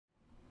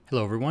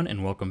Hello everyone,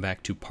 and welcome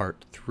back to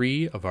part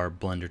 3 of our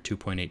Blender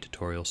 2.8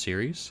 tutorial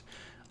series.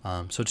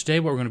 So today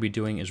what we're going to be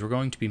doing is we're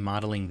going to be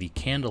modeling the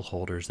candle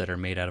holders that are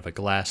made out of a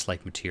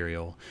glass-like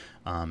material,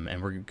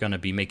 and we're going to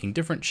be making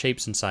different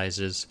shapes and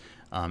sizes,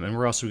 and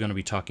we're also going to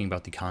be talking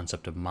about the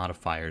concept of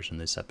modifiers in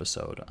this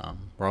episode.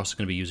 We're also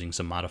going to be using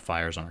some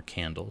modifiers on our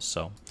candles,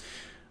 so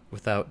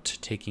without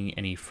taking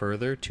any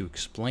further to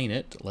explain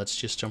it, let's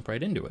just jump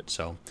right into it.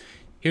 So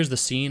here's the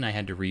scene I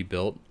had to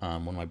rebuild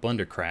when my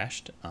Blender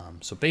crashed.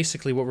 So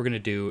basically what we're going to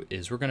do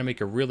is we're going to make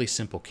a really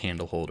simple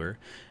candle holder.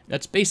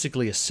 That's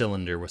basically a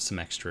cylinder with some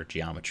extra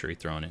geometry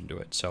thrown into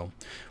it. So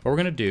what we're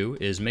going to do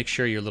is make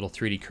sure your little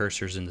 3D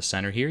cursor's in the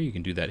center here. You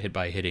can do that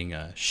by hitting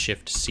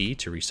Shift-C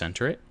to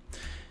recenter it.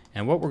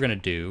 And what we're going to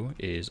do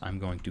is I'm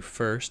going to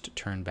first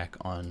turn back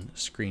on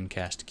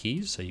screencast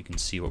keys so you can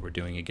see what we're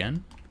doing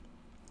again.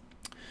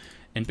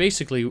 And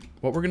basically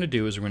what we're going to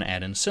do is we're going to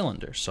add in a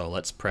cylinder. So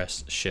let's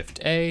press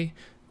Shift-A.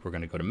 We're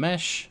going to go to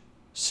Mesh,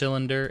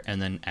 Cylinder, and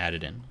then add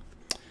it in.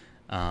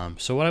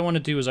 So what I want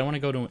to do is I want to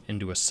go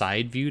into a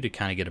side view to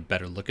kind of get a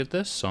better look at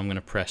this. So I'm going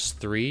to press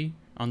 3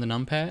 on the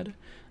numpad.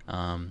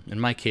 In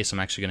my case, I'm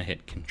actually going to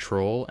hit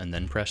Control and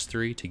then press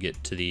 3 to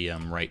get to the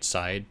right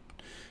side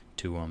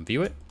to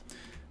view it.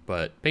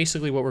 But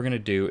basically what we're going to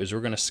do is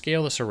we're going to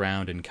scale this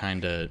around and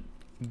kind of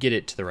get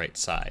it to the right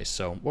size.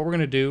 So what we're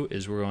going to do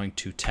is we're going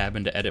to tab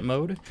into edit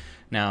mode.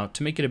 Now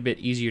to make it a bit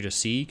easier to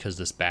see, because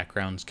this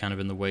background's kind of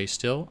in the way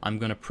still, I'm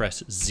going to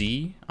press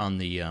Z on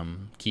the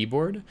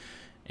keyboard,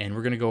 and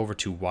we're going to go over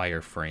to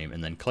wireframe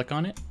and then click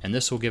on it, and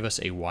this will give us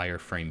a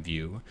wireframe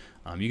view.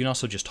 You can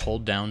also just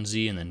hold down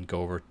Z and then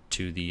go over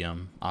to the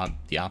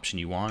option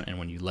you want, and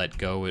when you let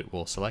go it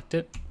will select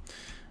it.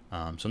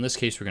 So in this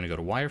case we're going to go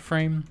to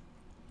wireframe,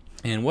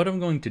 and what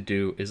I'm going to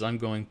do is I'm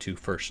going to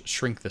first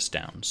shrink this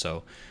down.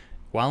 So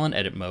while in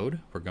edit mode,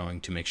 we're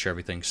going to make sure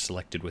everything's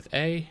selected with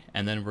A,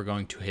 and then we're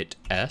going to hit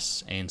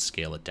S and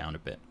scale it down a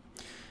bit.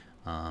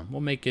 We'll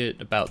make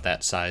it about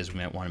that size. We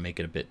might want to make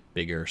it a bit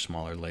bigger or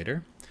smaller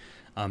later.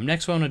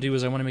 Next what I want to do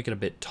is I want to make it a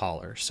bit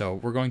taller. So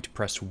we're going to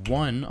press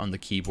 1 on the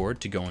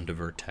keyboard to go into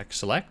Vertex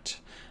Select.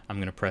 I'm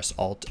going to press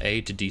Alt-A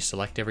to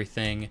deselect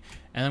everything,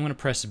 and I'm going to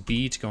press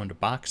B to go into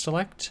Box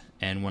Select,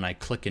 and when I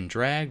click and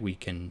drag, we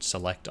can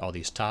select all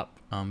these top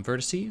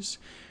vertices.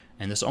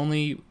 And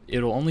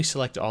it'll only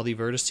select all the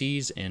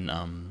vertices in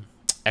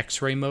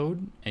X-ray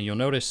mode, and you'll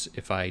notice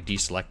if I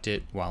deselect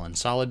it while in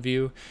solid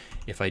view,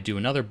 if I do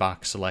another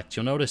box select,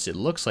 you'll notice it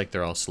looks like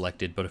they're all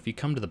selected, but if you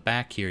come to the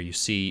back here, you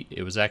see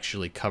it was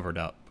actually covered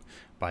up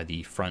by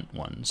the front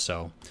one.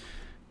 So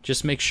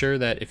just make sure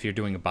that if you're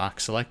doing a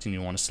box select and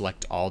you want to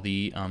select all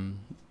the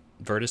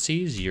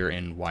vertices, you're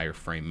in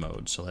wireframe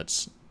mode. So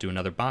let's do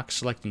another box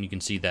select, and you can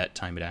see that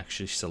time it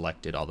actually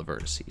selected all the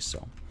vertices.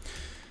 So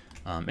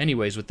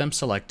anyways, with them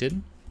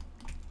selected,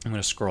 I'm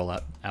going to scroll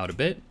out a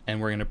bit,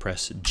 and we're going to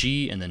press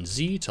G and then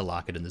Z to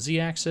lock it in the Z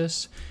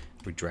axis.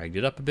 We dragged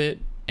it up a bit,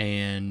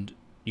 and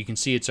you can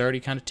see it's already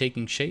kind of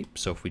taking shape.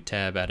 So if we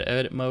tab out of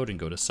edit mode and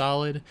go to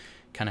solid,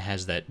 kind of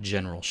has that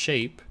general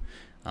shape.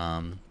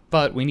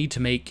 But we need to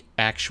make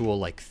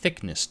actual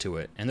thickness to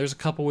it, and there's a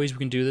couple ways we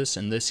can do this.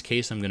 In this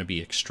case, I'm going to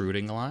be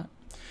extruding a lot.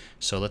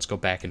 So let's go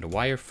back into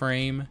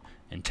wireframe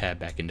and tab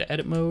back into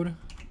edit mode.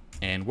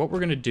 And what we're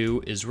going to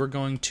do is we're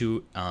going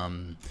to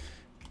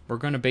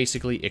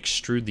basically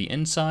extrude the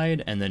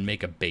inside and then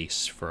make a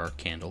base for our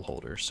candle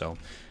holder. So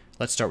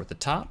let's start with the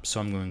top.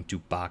 So I'm going to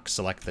box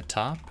select the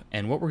top,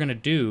 and what we're going to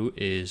do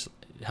is,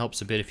 it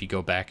helps a bit if you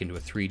go back into a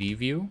 3D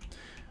view.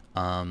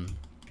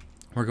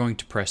 We're going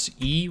to press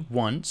E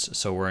once,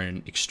 so we're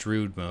in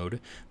extrude mode,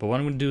 but what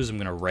I'm going to do is I'm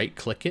going to right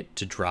click it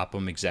to drop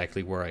them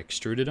exactly where I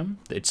extruded them.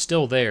 It's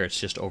still there, it's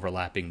just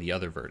overlapping the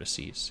other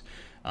vertices.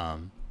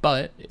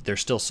 But they're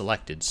still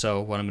selected. So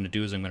what I'm going to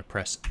do is I'm going to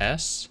press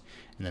S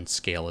and then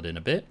scale it in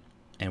a bit.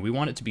 And we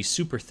want it to be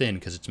super thin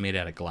because it's made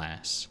out of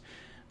glass.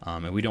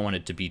 And we don't want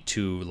it to be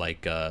too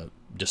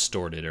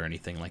distorted or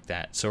anything like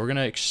that. So we're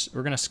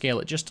gonna scale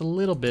it just a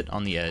little bit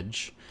on the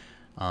edge.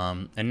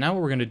 And now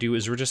what we're going to do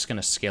is we're just going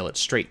to scale it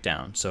straight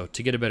down. So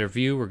to get a better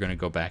view, we're going to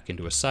go back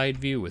into a side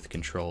view with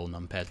Control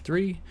numpad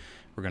 3.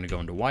 We're going to go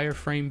into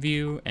wireframe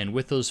view, and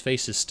with those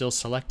faces still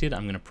selected,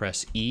 I'm going to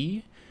press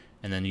E.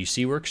 And then you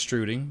see we're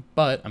extruding,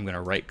 but I'm going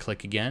to right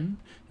click again,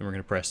 and we're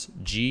going to press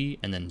G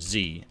and then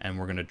Z, and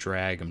we're going to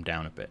drag them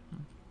down a bit.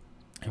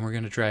 And we're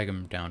going to drag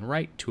them down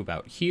right to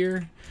about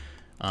here.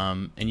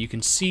 And you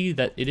can see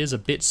that it is a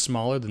bit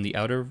smaller than the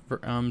outer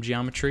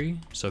geometry.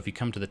 So if you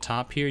come to the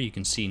top here, you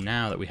can see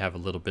now that we have a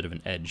little bit of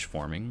an edge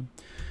forming.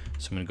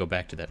 So I'm going to go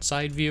back to that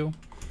side view.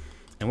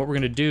 And what we're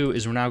going to do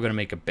is we're now going to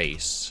make a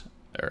base.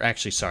 Or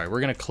actually, sorry, we're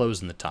going to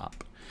close in the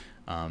top.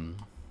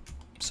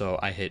 So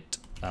I hit...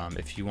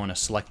 if you want to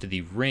select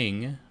the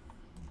ring,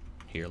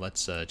 here,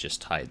 let's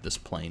just hide this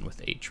plane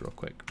with H real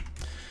quick.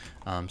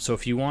 So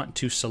if you want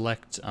to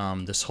select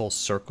this whole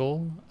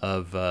circle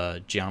of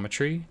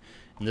geometry,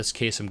 in this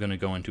case I'm going to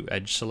go into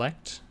Edge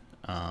Select,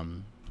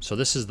 So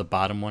this is the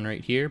bottom one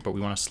right here, but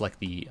we want to select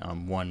the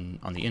one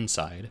on the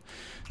inside.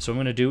 So what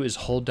I'm going to do is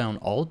hold down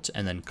Alt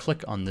and then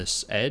click on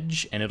this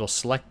edge, and it'll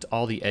select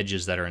all the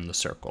edges that are in the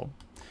circle.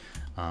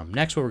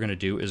 Next, what we're going to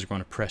do is we're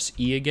going to press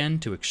E again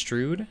to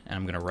extrude, and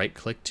I'm going to right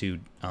click to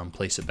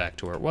place it back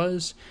to where it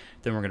was.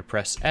 Then we're going to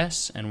press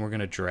S, and we're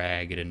going to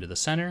drag it into the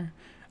center,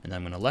 and then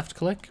I'm going to left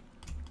click.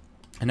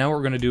 And now what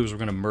we're going to do is we're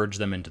going to merge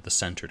them into the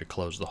center to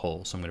close the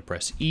hole. So I'm going to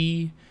press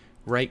E,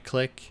 right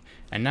click,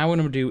 and now what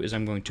I'm going to do is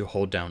I'm going to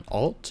hold down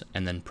Alt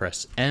and then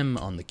press M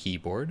on the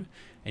keyboard,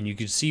 and you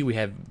can see we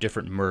have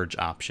different merge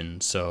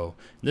options. So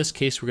in this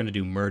case we're going to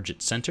do merge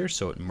at center,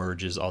 so it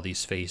merges all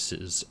these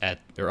faces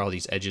all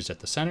these edges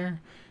at the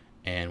center,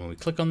 and when we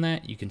click on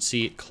that you can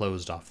see it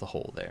closed off the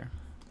hole there.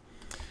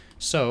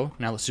 So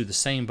now let's do the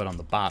same but on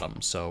the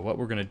bottom. So what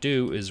we're going to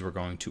do is we're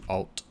going to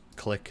Alt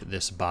click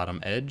this bottom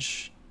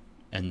edge,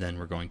 and then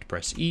we're going to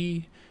press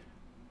E,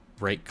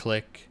 right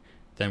click,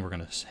 then we're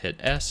going to hit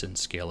S and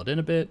scale it in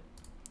a bit,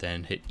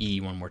 then hit E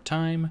one more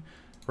time,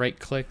 right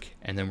click,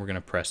 and then we're going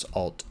to press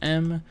Alt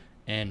M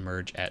and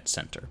merge at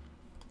center.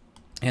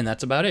 And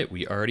that's about it.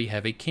 We already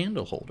have a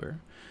candle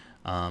holder.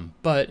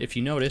 But if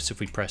you notice, if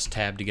we press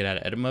Tab to get out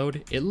of edit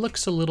mode, it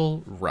looks a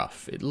little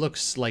rough. It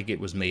looks like it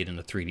was made in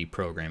a 3D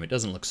program. It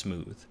doesn't look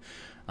smooth.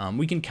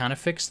 We can kind of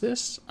fix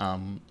this.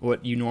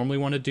 What you normally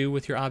want to do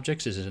with your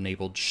objects is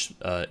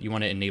you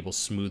want to enable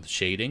smooth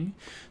shading.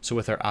 So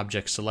with our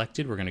object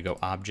selected, we're going to go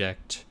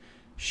Object,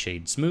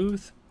 Shade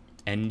Smooth,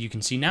 and you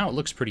can see now it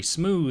looks pretty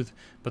smooth,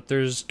 but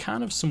there's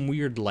kind of some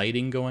weird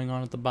lighting going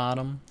on at the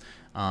bottom.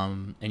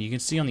 And you can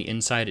see on the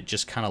inside it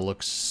just kind of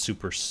looks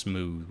super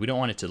smooth. We don't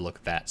want it to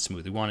look that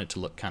smooth. We want it to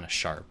look kind of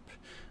sharp.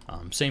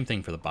 Same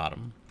thing for the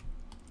bottom.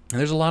 And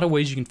there's a lot of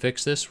ways you can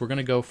fix this. We're going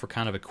to go for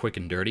kind of a quick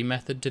and dirty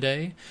method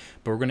today,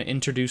 but we're going to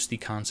introduce the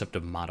concept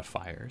of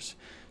modifiers.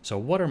 So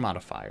what are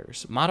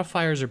modifiers?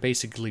 Modifiers are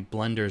basically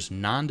Blender's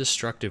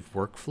non-destructive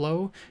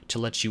workflow to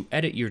let you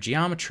edit your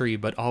geometry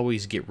but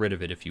always get rid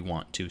of it if you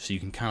want to, so you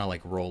can kind of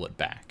like roll it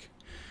back.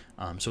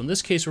 So in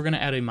this case we're going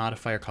to add a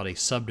modifier called a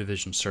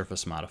Subdivision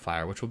Surface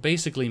modifier, which will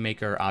basically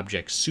make our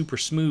object super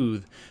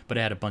smooth but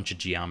add a bunch of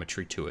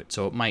geometry to it.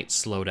 So it might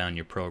slow down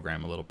your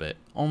program a little bit,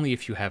 only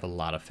if you have a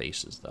lot of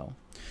faces though.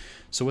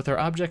 So with our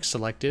object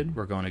selected,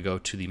 we're going to go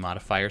to the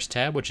Modifiers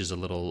tab, which is a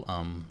little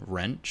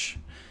wrench,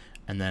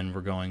 and then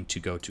we're going to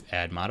go to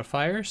Add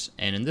Modifiers,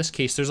 and in this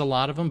case there's a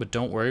lot of them, but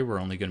don't worry,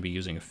 we're only going to be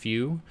using a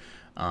few.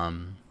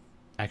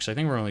 Actually, I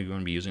think we're only going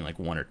to be using like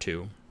one or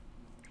two.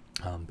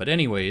 But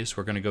anyways,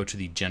 we're going to go to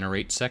the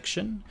Generate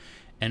section,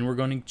 and we're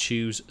going to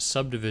choose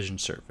Subdivision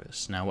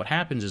Surface. Now what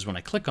happens is when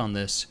I click on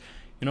this,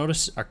 you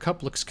notice our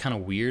cup looks kind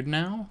of weird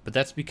now, but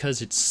that's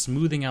because it's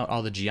smoothing out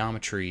all the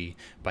geometry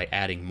by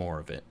adding more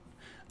of it.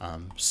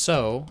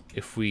 So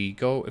if we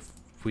go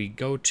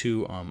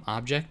to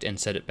Object and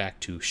set it back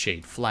to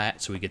Shade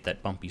Flat so we get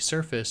that bumpy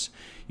surface,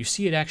 you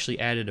see it actually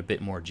added a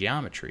bit more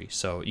geometry.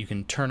 So you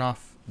can turn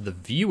off the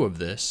view of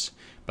this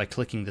by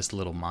clicking this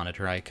little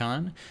monitor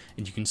icon,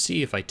 and you can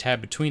see if I tab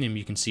between them,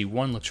 you can see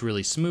one looks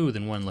really smooth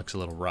and one looks a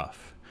little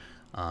rough.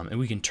 And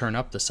we can turn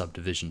up the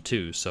subdivision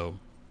too. So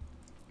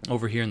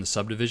over here in the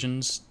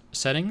subdivisions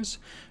settings,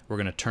 we're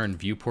going to turn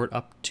viewport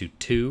up to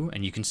 2,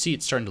 and you can see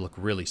it's starting to look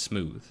really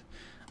smooth.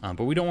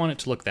 But we don't want it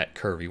to look that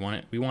curvy.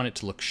 We want it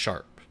to look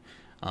sharp.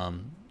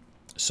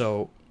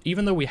 So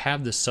even though we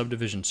have this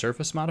subdivision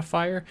surface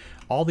modifier,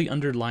 all the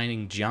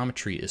underlying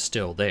geometry is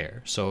still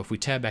there. So if we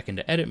tab back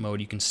into edit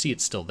mode, you can see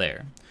it's still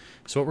there.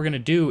 So what we're going to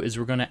do is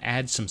we're going to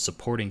add some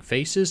supporting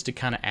faces to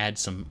kind of add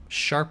some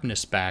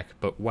sharpness back,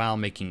 but while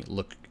making it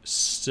look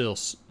still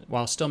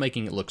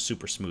making it look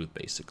super smooth,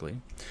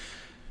 basically.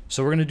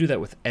 So we're going to do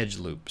that with edge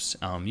loops.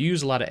 You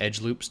use a lot of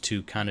edge loops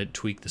to kind of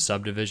tweak the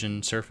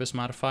subdivision surface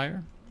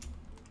modifier.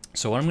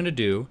 So what I'm going to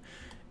do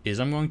is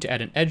I'm going to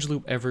add an edge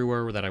loop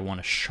everywhere that I want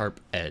a sharp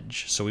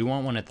edge. So we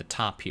want one at the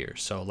top here.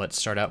 So let's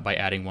start out by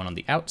adding one on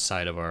the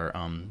outside of our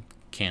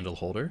candle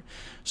holder.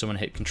 So I'm going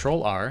to hit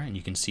Control R, and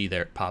you can see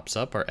there it pops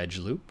up our edge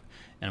loop.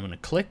 And I'm going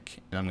to click,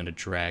 and I'm going to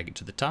drag it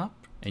to the top.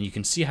 And you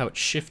can see how it's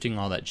shifting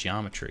all that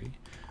geometry.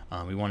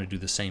 We want to do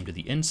the same to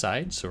the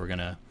inside. So we're going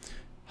to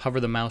hover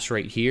the mouse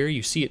right here.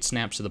 You see it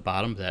snaps to the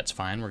bottom, but that's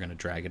fine. We're going to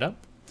drag it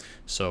up.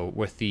 So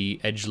with the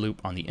edge loop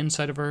on the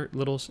inside of our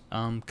little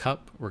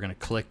cup, we're going to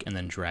click and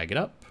then drag it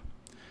up,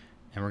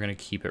 and we're going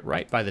to keep it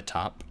right by the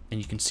top, and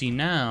you can see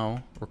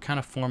now we're kind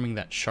of forming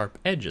that sharp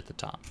edge at the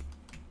top.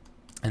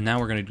 And now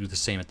we're going to do the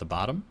same at the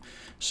bottom.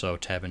 So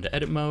tab into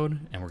edit mode,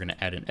 and we're going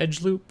to add an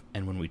edge loop,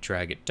 and when we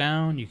drag it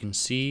down, you can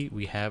see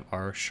we have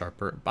our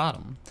sharper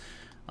bottom.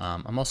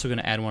 I'm also going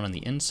to add one on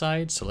the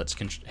inside, so let's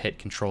hit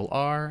Control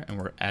R, and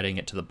we're adding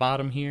it to the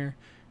bottom here,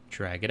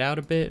 drag it out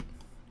a bit,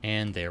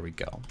 and there we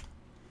go.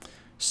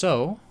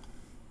 So,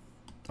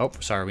 oh,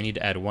 sorry, we need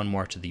to add one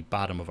more to the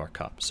bottom of our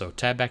cup. So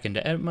tab back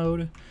into edit mode.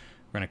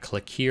 We're going to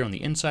click here on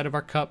the inside of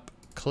our cup,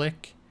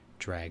 click,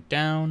 drag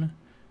down,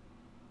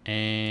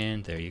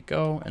 and there you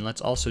go. And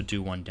let's also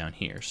do one down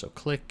here. So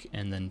click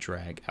and then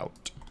drag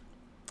out.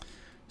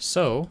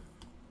 So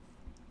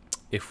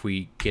if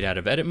we get out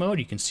of edit mode,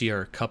 you can see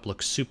our cup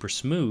looks super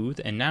smooth,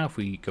 and now if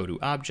we go to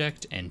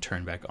object and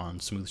turn back on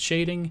smooth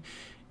shading,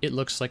 it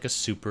looks like a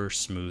super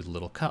smooth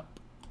little cup.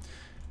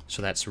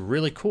 So that's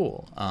really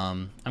cool.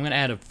 I'm going to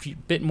add a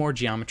bit more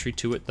geometry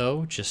to it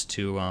though, just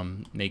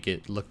to make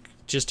it look,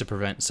 just to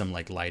prevent some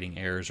like lighting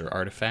errors or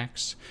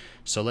artifacts.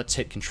 So let's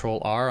hit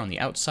Control R on the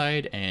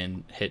outside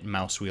and hit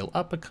mouse wheel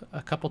up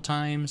a couple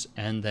times,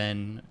 and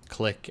then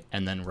click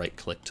and then right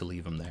click to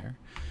leave them there.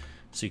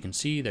 So you can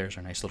see there's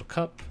our nice little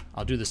cup.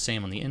 I'll do the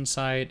same on the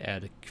inside,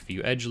 add a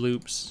few edge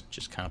loops,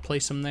 just kind of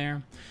place them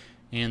there,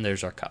 and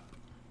there's our cup.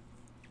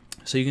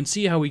 So you can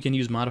see how we can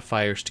use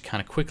modifiers to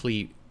kind of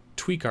quickly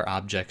tweak our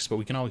objects, but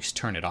we can always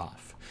turn it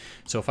off.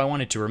 So if I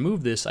wanted to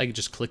remove this, I could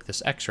just click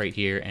this X right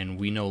here, and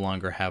we no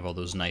longer have all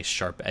those nice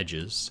sharp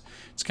edges.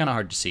 It's kind of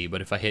hard to see,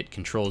 but if I hit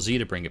Control Z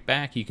to bring it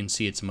back, you can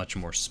see it's much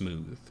more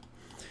smooth.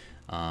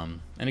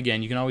 And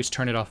again, you can always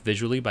turn it off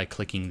visually by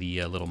clicking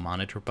the little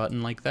monitor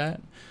button like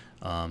that.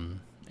 And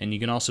you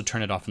can also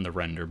turn it off in the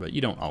render, but you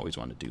don't always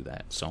want to do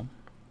that. So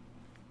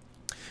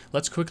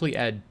let's quickly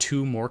add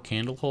 2 more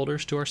candle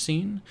holders to our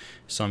scene.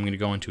 So I'm going to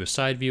go into a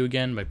side view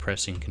again by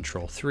pressing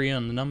Control 3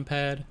 on the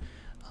numpad.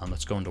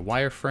 Let's go into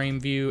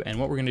wireframe view, and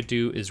what we're going to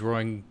do is we're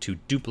going to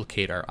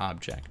duplicate our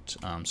object.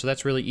 So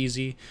that's really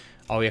easy.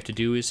 All we have to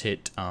do is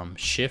hit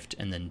Shift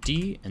and then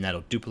D, and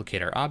that'll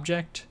duplicate our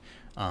object.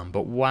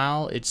 But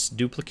while it's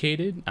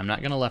duplicated, I'm not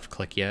going to left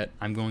click yet.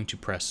 I'm going to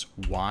press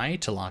Y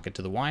to lock it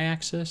to the Y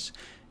axis,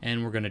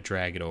 and we're going to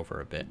drag it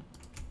over a bit.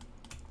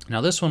 Now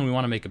this one we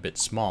want to make a bit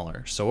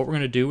smaller. So what we're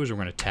going to do is we're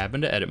going to tab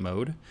into edit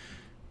mode,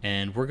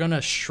 and we're going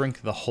to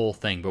shrink the whole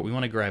thing, but we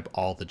want to grab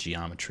all the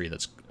geometry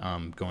that's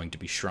going to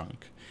be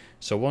shrunk.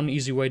 So one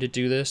easy way to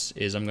do this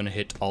is I'm going to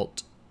hit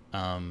Alt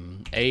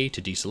A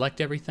to deselect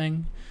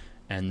everything.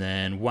 And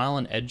then while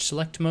in edge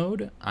select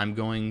mode, I'm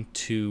going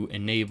to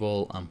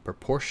enable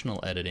proportional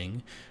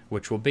editing,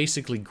 which will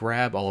basically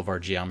grab all of our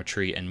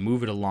geometry and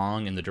move it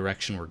along in the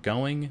direction we're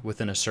going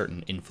within a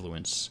certain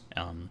influence.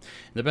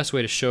 The best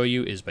way to show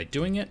you is by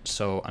doing it.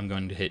 So I'm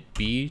going to hit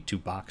B to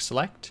box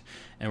select,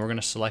 and we're going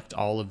to select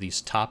all of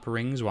these top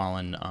rings while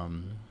in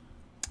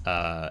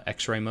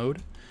X-ray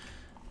mode.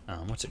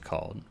 What's it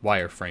called?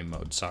 Wireframe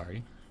mode,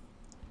 sorry.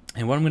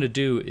 And what I'm going to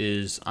do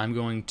is I'm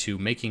going to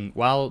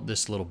while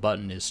this little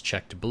button is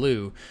checked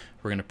blue,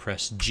 we're going to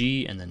press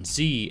G and then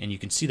Z, and you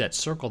can see that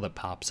circle that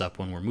pops up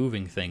when we're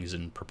moving things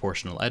in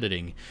proportional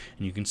editing.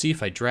 And you can see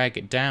if I drag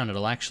it down,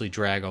 it'll actually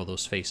drag all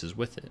those faces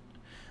with it.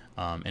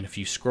 And if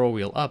you scroll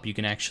wheel up, you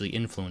can actually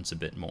influence a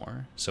bit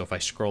more. So if I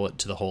scroll it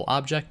to the whole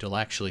object, it'll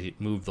actually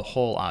move the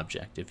whole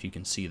object, if you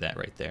can see that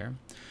right there.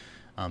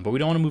 But we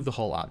don't want to move the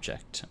whole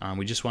object.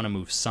 We just want to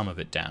move some of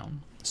it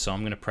down. So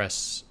I'm going to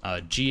press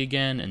G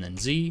again and then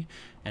Z,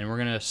 and we're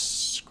going to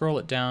scroll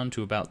it down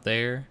to about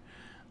there.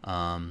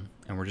 And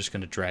we're just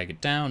going to drag it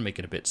down, make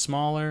it a bit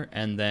smaller,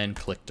 and then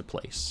click to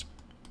place.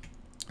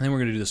 And then we're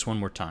going to do this one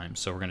more time.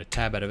 So we're going to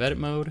tab out of edit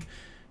mode,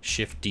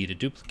 Shift D to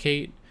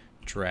duplicate,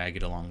 drag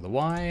it along the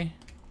Y,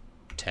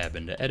 tab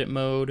into edit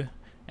mode,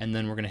 and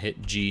then we're going to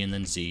hit G and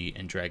then Z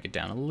and drag it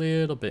down a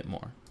little bit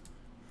more.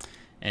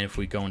 And if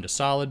we go into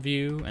solid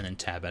view and then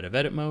tab out of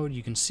edit mode,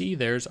 you can see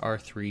there's our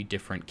 3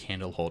 different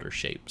candle holder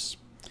shapes.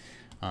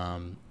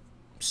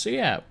 So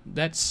yeah,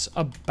 that's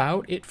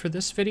about it for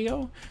this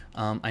video.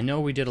 I know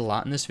we did a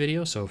lot in this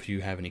video, so if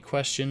you have any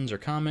questions or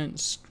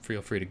comments,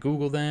 feel free to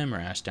Google them or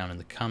ask down in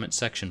the comment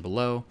section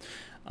below.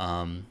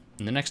 In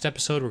the next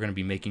episode, we're going to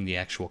be making the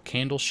actual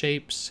candle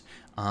shapes,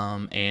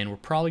 and we're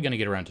probably going to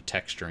get around to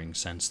texturing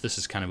since this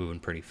is kind of moving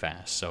pretty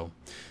fast. So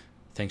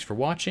thanks for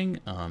watching.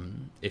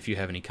 If you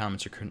have any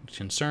comments or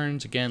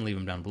concerns, again, leave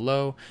them down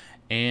below.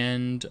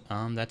 And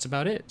that's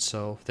about it.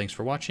 So thanks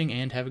for watching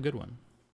and have a good one.